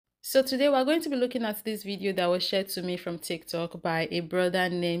So today we're going to be looking at this video that was shared to me from TikTok by a brother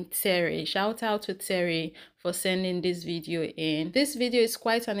named Terry. Shout out to Terry for sending this video in. This video is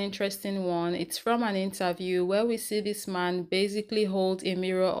quite an interesting one. It's from an interview where we see this man basically hold a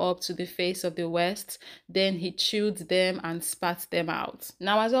mirror up to the face of the West, then he chewed them and spat them out.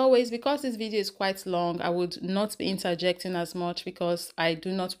 Now, as always, because this video is quite long, I would not be interjecting as much because I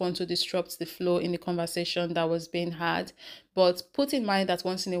do not want to disrupt the flow in the conversation that was being had. But put in mind that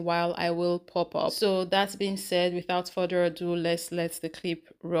once in a while I will pop up. So that being said, without further ado, let's let the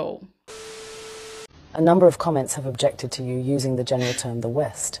clip roll. A number of comments have objected to you using the general term the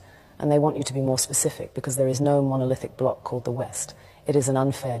West, and they want you to be more specific because there is no monolithic bloc called the West. It is an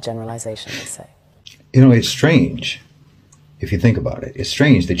unfair generalization, they say. You know, it's strange, if you think about it. It's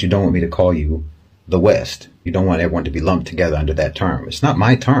strange that you don't want me to call you the West. You don't want everyone to be lumped together under that term. It's not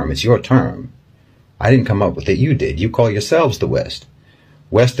my term, it's your term. I didn't come up with it, you did. You call yourselves the West.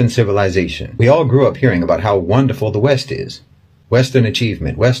 Western civilization. We all grew up hearing about how wonderful the West is. Western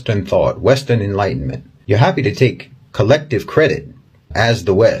achievement, Western thought, Western enlightenment. You're happy to take collective credit as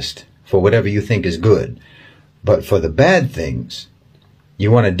the West for whatever you think is good. But for the bad things,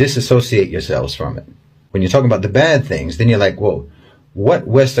 you want to disassociate yourselves from it. When you're talking about the bad things, then you're like, whoa, what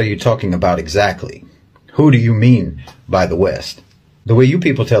West are you talking about exactly? Who do you mean by the West? The way you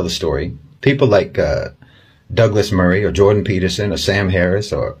people tell the story, people like Douglas Murray or Jordan Peterson or Sam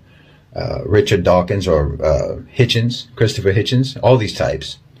Harris or Richard Dawkins or Hitchens, Christopher Hitchens, all these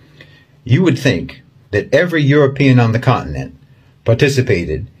types, you would think that every European on the continent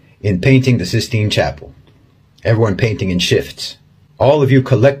participated in painting the Sistine Chapel. Everyone painting in shifts. All of you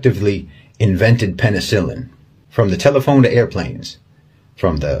collectively invented penicillin. From the telephone to airplanes.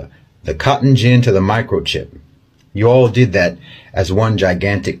 From the cotton gin to the microchip. You all did that as one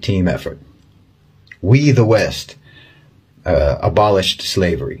gigantic team effort. We, the West, abolished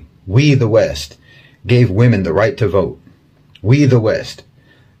slavery. We, the West, gave women the right to vote. We, the West,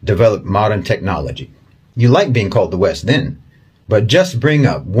 developed modern technology. You like being called the West then, but just bring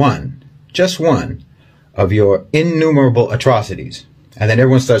up just one of your innumerable atrocities, and then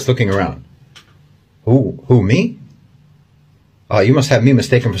everyone starts looking around. Who, me? Oh, you must have me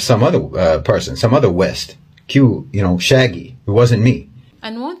mistaken for some other person, some other West. Shaggy. It wasn't me.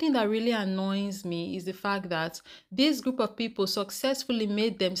 And one thing that really annoys me is the fact that this group of people successfully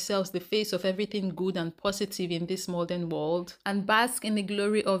made themselves the face of everything good and positive in this modern world and bask in the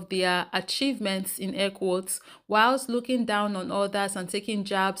glory of their achievements, in air quotes, whilst looking down on others and taking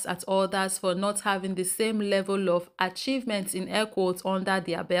jabs at others for not having the same level of achievements, in air quotes, under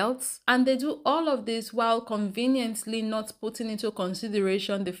their belts. And they do all of this while conveniently not putting into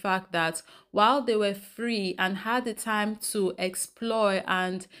consideration the fact that while they were free and had the time to explore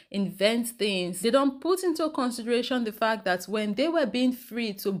and invent things, they don't put into consideration the fact that when they were being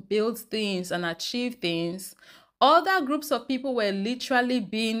free to build things and achieve things, other groups of people were literally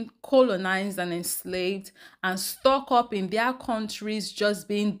being colonized and enslaved and stuck up in their countries, just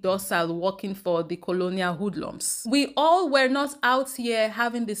being docile, working for the colonial hoodlums. We all were not out here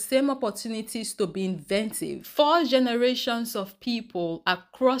having the same opportunities to be inventive. 4 generations of people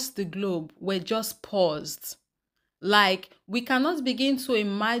across the globe were just paused. Like, we cannot begin to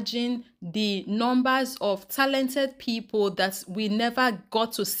imagine the numbers of talented people that we never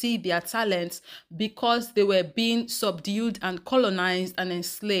got to see their talents because they were being subdued and colonized and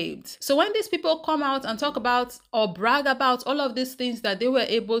enslaved. So when these people come out and talk about or brag about all of these things that they were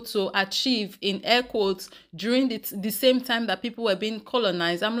able to achieve, in air quotes, during the same time that people were being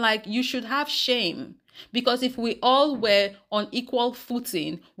colonized, I'm like, you should have shame. Because if we all were on equal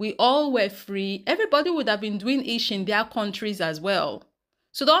footing, we all were free, everybody would have been doing ish in their countries as well.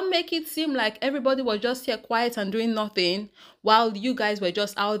 So don't make it seem like everybody was just here quiet and doing nothing while you guys were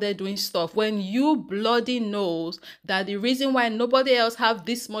just out there doing stuff, when you bloody knows that the reason why nobody else have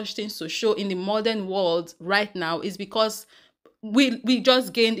this much things to show in the modern world right now is because we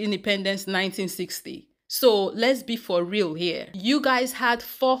just gained independence in 1960. So let's be for real here. You guys had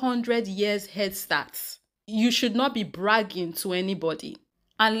 400 years head start. You should not be bragging to anybody.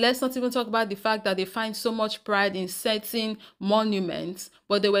 And let's not even talk about the fact that they find so much pride in setting monuments,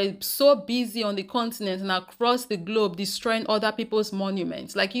 but they were so busy on the continent and across the globe destroying other people's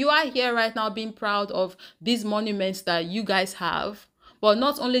monuments. Like, you are here right now being proud of these monuments that you guys have. But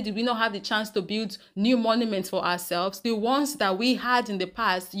not only did we not have the chance to build new monuments for ourselves, the ones that we had in the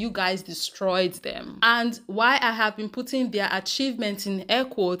past, you guys destroyed them. And why I have been putting their achievements in air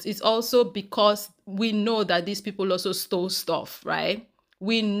quotes is also because we know that these people also stole stuff, right?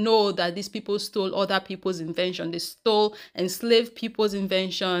 We know that these people stole other people's invention. They stole enslaved people's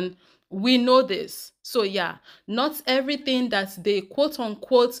invention, We know this. So yeah, not everything that they quote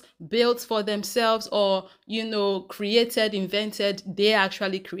unquote built for themselves or, created, invented, they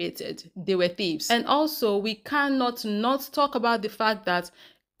actually created. They were thieves. And also, we cannot not talk about the fact that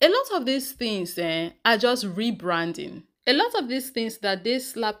a lot of these things are just rebranding. A lot of these things that they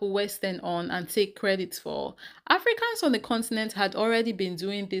slap Western on and take credit for, Africans on the continent had already been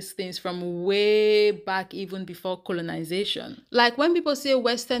doing these things from way back, even before colonization. Like when people say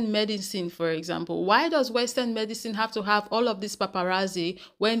Western medicine, for example, why does Western medicine have to have all of this paparazzi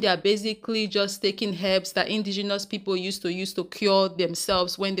when they are basically just taking herbs that indigenous people used to use to cure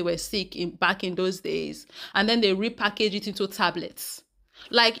themselves when they were sick back in those days, and then they repackage it into tablets?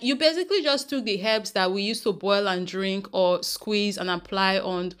 Like, you basically just took the herbs that we used to boil and drink or squeeze and apply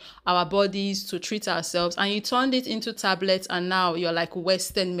on our bodies to treat ourselves, and you turned it into tablets, and now you're like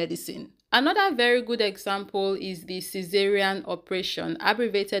Western medicine. Another very good example is the cesarean operation,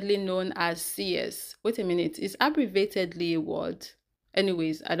 abbreviatedly known as CS. Wait a minute, is abbreviatedly a word?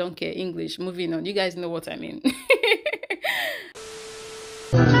 Anyways, I don't care. English, moving on. You guys know what I mean.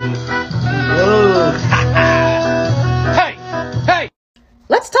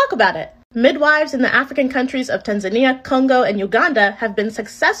 Let's talk about it. Midwives in the African countries of Tanzania, Congo, and Uganda have been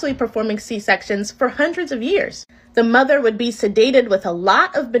successfully performing C-sections for hundreds of years. The mother would be sedated with a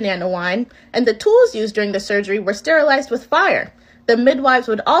lot of banana wine, and the tools used during the surgery were sterilized with fire. The midwives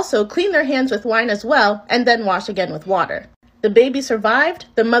would also clean their hands with wine as well, and then wash again with water. The baby survived,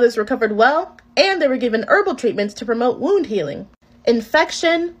 the mothers recovered well, and they were given herbal treatments to promote wound healing.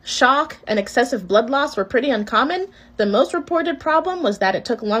 Infection, shock, and excessive blood loss were pretty uncommon. The most reported problem was that it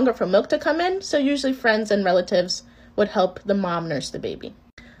took longer for milk to come in, so usually friends and relatives would help the mom nurse the baby.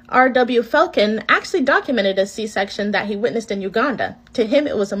 R.W. Felkin actually documented a C-section that he witnessed in Uganda. To him,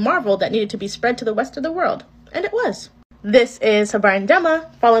 it was a marvel that needed to be spread to the rest of the world. And it was. This is Habar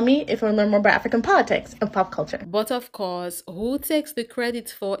Ndema. Follow me if you want to learn more about African politics and pop culture. But of course, who takes the credit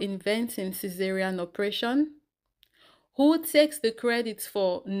for inventing cesarean operation? Who takes the credit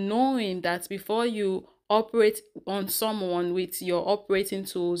for knowing that before you operate on someone with your operating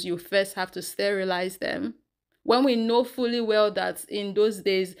tools, you first have to sterilize them? When we know fully well that in those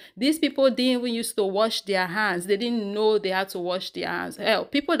days, these people didn't even used to wash their hands. They didn't know they had to wash their hands. Hell,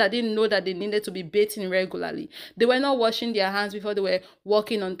 people that didn't know that they needed to be bathing regularly, they were not washing their hands before they were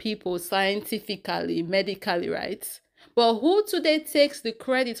working on people scientifically, medically, right? But who today takes the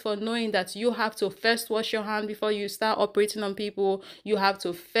credit for knowing that you have to first wash your hand before you start operating on people? You have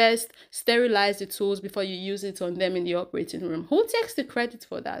to first sterilize the tools before you use it on them in the operating room. Who takes the credit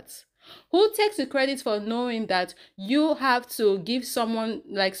for that? Who takes the credit for knowing that you have to give someone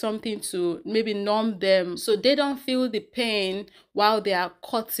like something to maybe numb them so they don't feel the pain while they are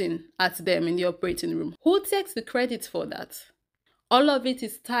cutting at them in the operating room? Who takes the credit for that? All of it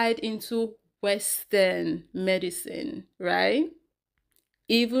is tied into Western medicine, right?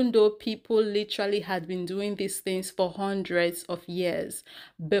 Even though people literally had been doing these things for hundreds of years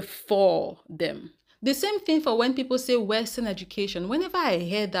before them. The same thing for when people say Western education. Whenever I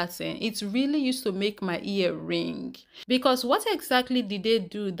hear that saying, it really used to make my ear ring. Because what exactly did they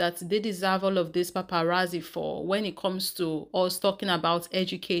do that they deserve all of this paparazzi for when it comes to us talking about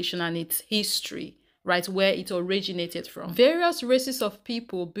education and its history? Right, where it originated from. Various races of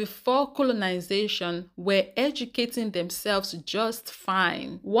people before colonization were educating themselves just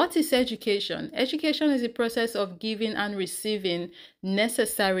fine. What is education? Education is the process of giving and receiving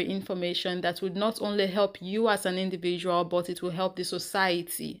necessary information that would not only help you as an individual, but it will help the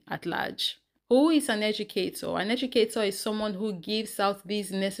society at large. Who is an educator? An educator is someone who gives out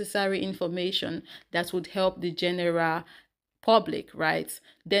these necessary information that would help the general public, right?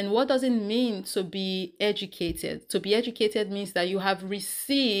 Then what does it mean to be educated? To be educated means that you have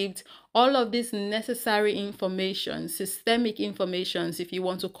received all of this necessary information, systemic informations, if you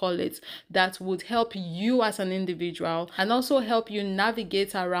want to call it, that would help you as an individual and also help you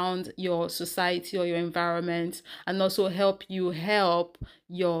navigate around your society or your environment, and also help you help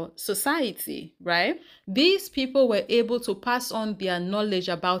your society, right? These people were able to pass on their knowledge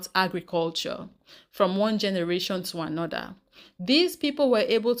about agriculture from one generation to another. These people were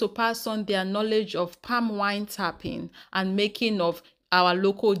able to pass on their knowledge of palm wine tapping and making of our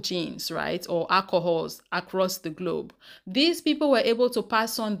local gins, right, or alcohols across the globe. These people were able to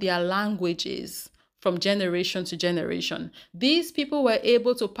pass on their languages from generation to generation. These people were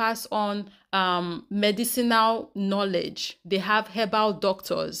able to pass on medicinal knowledge. They have herbal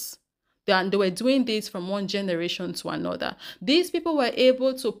doctors They were doing this from one generation to another. These people were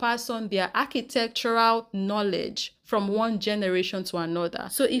able to pass on their architectural knowledge from one generation to another.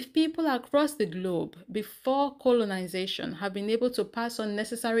 So if people across the globe before colonization have been able to pass on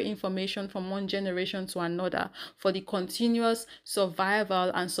necessary information from one generation to another for the continuous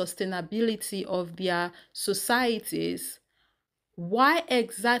survival and sustainability of their societies, why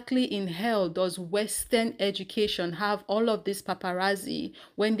exactly in hell does Western education have all of this paparazzi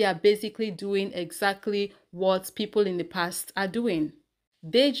when they are basically doing exactly what people in the past are doing?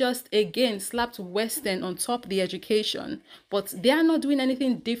 They just again slapped Western on top of the education, but they are not doing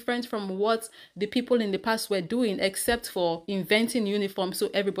anything different from what the people in the past were doing, except for inventing uniforms so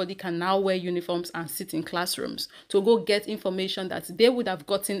everybody can now wear uniforms and sit in classrooms to go get information that they would have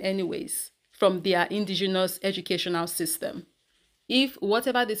gotten anyways from their indigenous educational system. If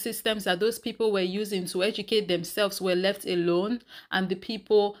whatever the systems that those people were using to educate themselves were left alone and the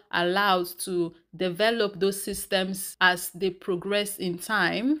people allowed to develop those systems as they progress in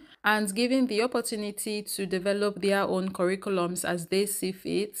time and given the opportunity to develop their own curriculums as they see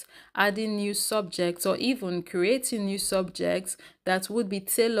fit, adding new subjects or even creating new subjects that would be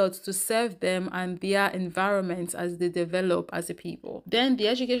tailored to serve them and their environment as they develop as a people, then the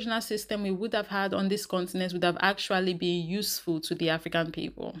educational system we would have had on this continent would have actually been useful to the African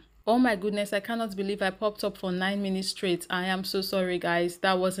people. Oh my goodness, I cannot believe I popped up for 9 minutes straight. I am so sorry, guys.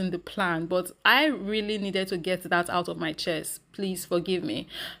 That wasn't the plan, but I really needed to get that out of my chest. Please forgive me.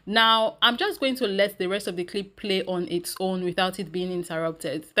 Now, I'm just going to let the rest of the clip play on its own without it being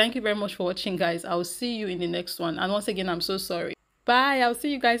interrupted. Thank you very much for watching, guys. I'll see you in the next one. And once again, I'm so sorry. Bye. I'll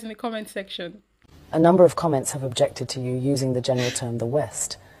see you guys in the comment section. A number of comments have objected to you using the general term the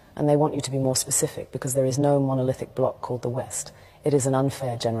West, and they want you to be more specific because there is no monolithic bloc called the West. It is an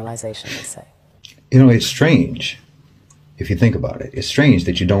unfair generalization, they say. You know, it's strange, if you think about it. It's strange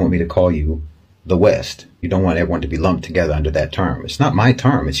that you don't want me to call you the West. You don't want everyone to be lumped together under that term. It's not my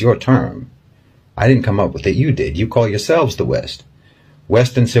term, it's your term. I didn't come up with it, you did. You call yourselves the West.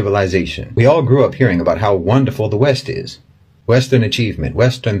 Western civilization. We all grew up hearing about how wonderful the West is. Western achievement,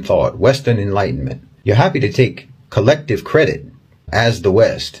 Western thought, Western enlightenment. You're happy to take collective credit as the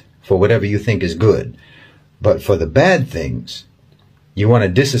West for whatever you think is good. But for the bad things, you want to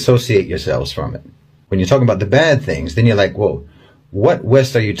disassociate yourselves from it. When you're talking about the bad things, then you're like, well, what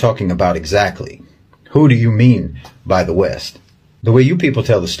West are you talking about exactly? Who do you mean by the West? The way you people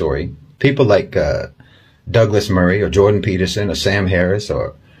tell the story, people like Douglas Murray or Jordan Peterson or Sam Harris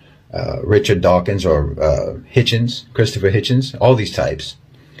or Richard Dawkins or Hitchens, Christopher Hitchens, all these types,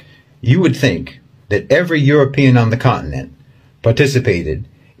 you would think that every European on the continent participated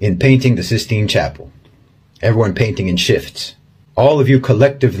in painting the Sistine Chapel. Everyone painting in shifts. All of you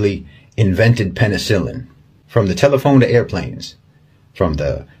collectively invented penicillin, from the telephone to airplanes, from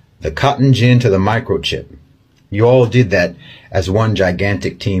the cotton gin to the microchip. You all did that as one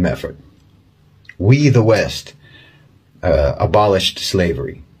gigantic team effort. We, the West, abolished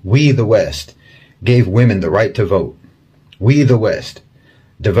slavery. We, the West, gave women the right to vote. We, the West,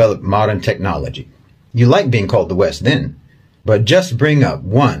 developed modern technology. You like being called the West then, but just bring up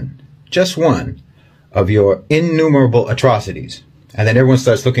just one, of your innumerable atrocities. And then everyone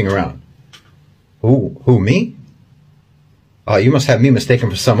starts looking around. Who, me? Oh, you must have me mistaken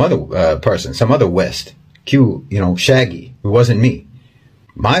for some other person, some other West. Shaggy. It wasn't me.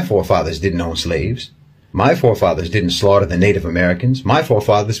 My forefathers didn't own slaves. My forefathers didn't slaughter the Native Americans. My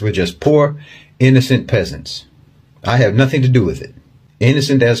forefathers were just poor, innocent peasants. I have nothing to do with it.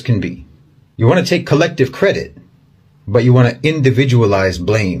 Innocent as can be. You want to take collective credit, but you want to individualize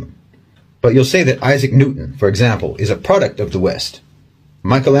blame. But you'll say that Isaac Newton, for example, is a product of the West.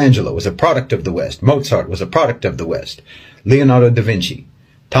 Michelangelo was a product of the West. Mozart was a product of the West. Leonardo da Vinci,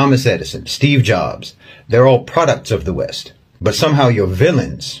 Thomas Edison, Steve Jobs, they're all products of the West. But somehow your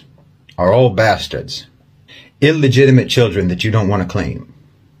villains are all bastards. Illegitimate children that you don't want to claim.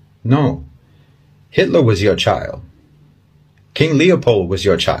 No. Hitler was your child. King Leopold was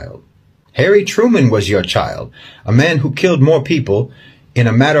your child. Harry Truman was your child. A man who killed more people in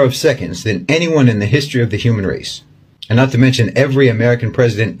a matter of seconds than anyone in the history of the human race. And not to mention every American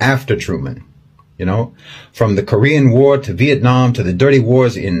president after Truman. From the Korean War to Vietnam to the dirty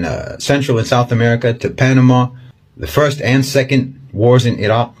wars in Central and South America to Panama, the first and second wars in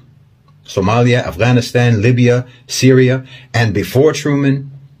Iraq, Somalia, Afghanistan, Libya, Syria, and before Truman,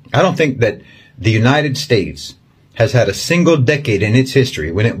 I don't think that the United States has had a single decade in its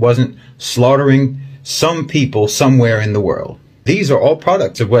history when it wasn't slaughtering some people somewhere in the world. These are all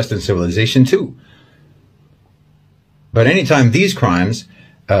products of Western civilization too. But anytime these crimes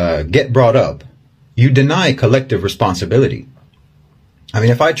get brought up, you deny collective responsibility. I mean,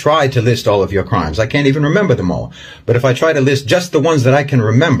 if I try to list all of your crimes, I can't even remember them all. But if I try to list just the ones that I can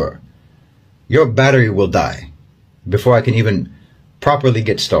remember, your battery will die before I can even properly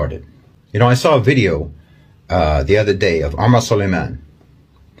get started. You know, I saw a video the other day of Amr Suleiman,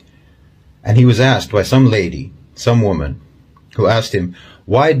 and he was asked by some lady, some woman, who asked him,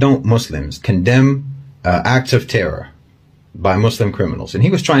 why don't Muslims condemn acts of terror by Muslim criminals? And he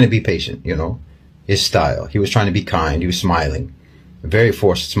was trying to be patient, you know, his style. He was trying to be kind. He was smiling, a very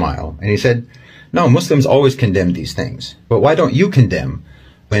forced smile. And he said, no, Muslims always condemn these things. But why don't you condemn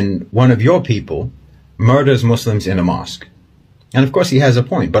when one of your people murders Muslims in a mosque? And of course he has a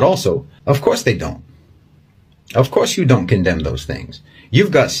point, but also, of course they don't. Of course you don't condemn those things.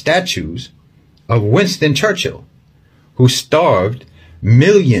 You've got statues of Winston Churchill, who starved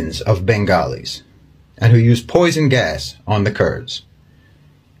millions of Bengalis and who used poison gas on the Kurds.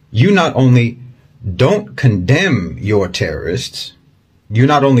 You not only don't condemn your terrorists, you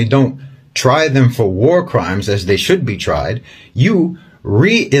not only don't try them for war crimes as they should be tried, you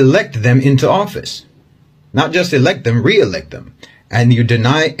re-elect them into office. Not just elect them, re-elect them. And you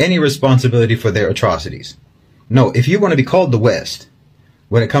deny any responsibility for their atrocities. No, if you want to be called the West,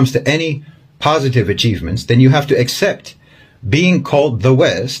 when it comes to any positive achievements, then you have to accept being called the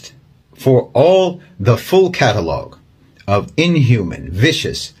West for all the full catalog of inhuman,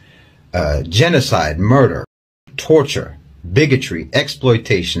 vicious, genocide, murder, torture, bigotry,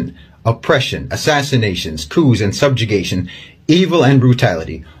 exploitation, oppression, assassinations, coups and subjugation, evil and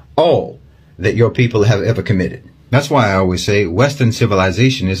brutality, all that your people have ever committed. That's why I always say Western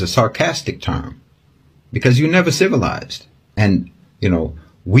civilization is a sarcastic term, because you never civilized. And, you know,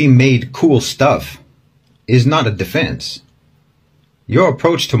 we made cool stuff is not a defense. Your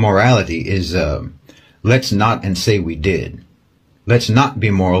approach to morality is, let's not and say we did. Let's not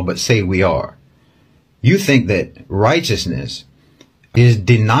be moral, but say we are. You think that righteousness is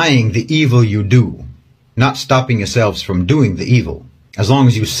denying the evil you do, not stopping yourselves from doing the evil. As long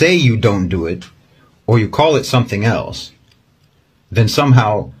as you say you don't do it, or you call it something else, then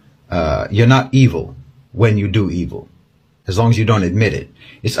somehow you're not evil when you do evil, as long as you don't admit it.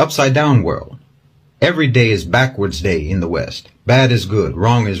 It's upside down world. Every day is backwards day in the West. Bad is good,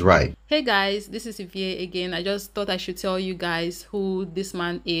 wrong is right. Hey guys, this is Ivie again. I just thought I should tell you guys who this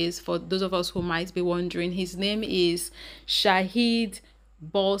man is, for those of us who might be wondering. His name is Shahid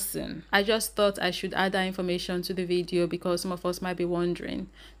Bolson. I just thought I should add that information to the video because some of us might be wondering.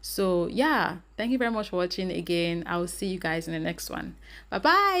 So yeah, thank you very much for watching again. I will see you guys in the next one. Bye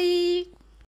bye.